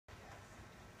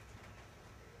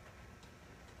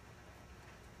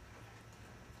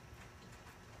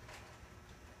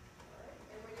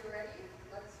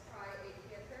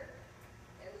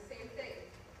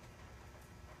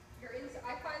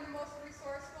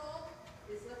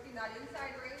that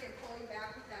inside rein and pulling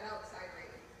back with that outside rein,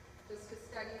 just to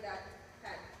steady that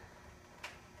head.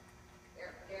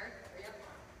 There, yep,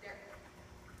 there.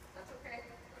 That's okay,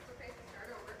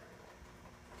 start over.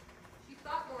 She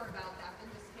thought more about that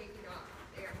than just taking off.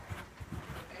 There,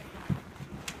 okay.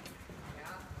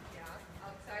 Yeah,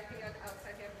 outside hand,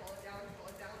 pull it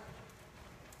down.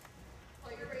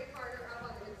 Pull your rein harder up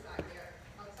on the inside there.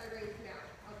 Outside rein now.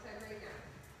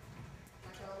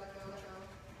 Let go.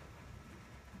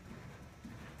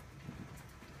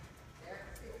 There,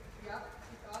 see, yep,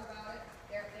 she thought about it.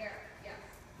 There, yes.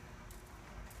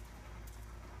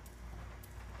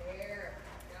 There,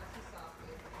 now she's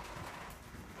softly.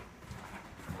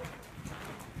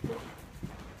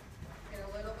 And a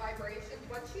little vibration.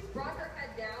 Once she's brought her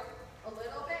head down a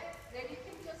little bit, then you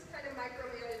can just kind of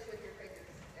micromanage with your fingers.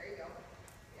 There you go.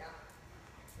 Yeah.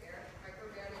 There.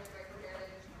 Micromanage.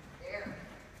 There.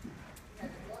 You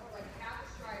have one, like half a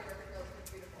stride where it goes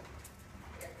beautiful.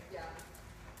 There. Yeah.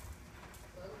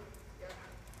 Slow. Yep.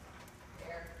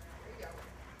 There. There you go.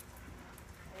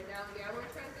 And now downward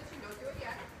transition. Don't do it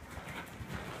yet.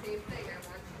 Same thing. I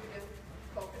want you to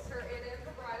focus her in at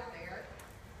the bridle there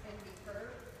and meet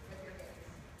her with your hands.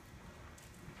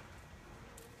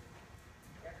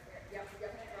 Yep.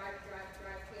 Drive,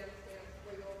 hands,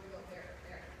 wiggle, there,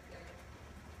 yep.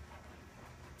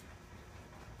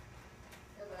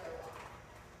 And let her walk.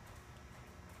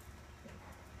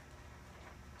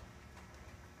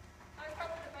 I'm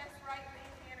probably the best right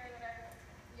wing canter that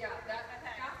Yeah,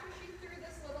 after she threw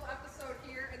this little episode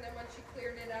here, and then when she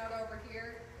cleared it out over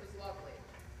here, it was lovely.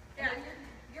 Yeah. And then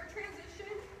your transition,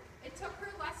 it took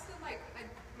her less than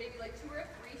maybe 2 or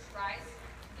 3 strides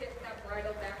to get that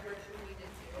bridle back where she needed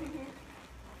to.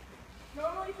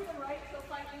 Normally to the right, she'll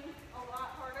fight me a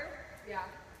lot harder. Yeah.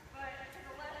 But to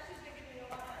the left, she's making me a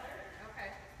lot better.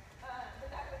 Okay.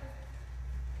 But that was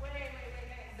way.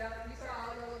 You saw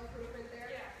a little improvement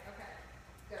there? Yeah. Okay.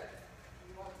 Good.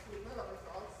 You want to see little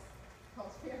results.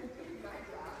 I'll stand and do my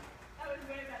job. That was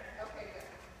way better. Okay, good.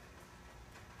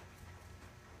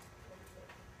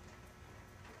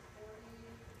 40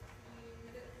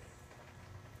 minutes.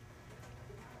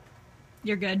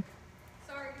 You're good.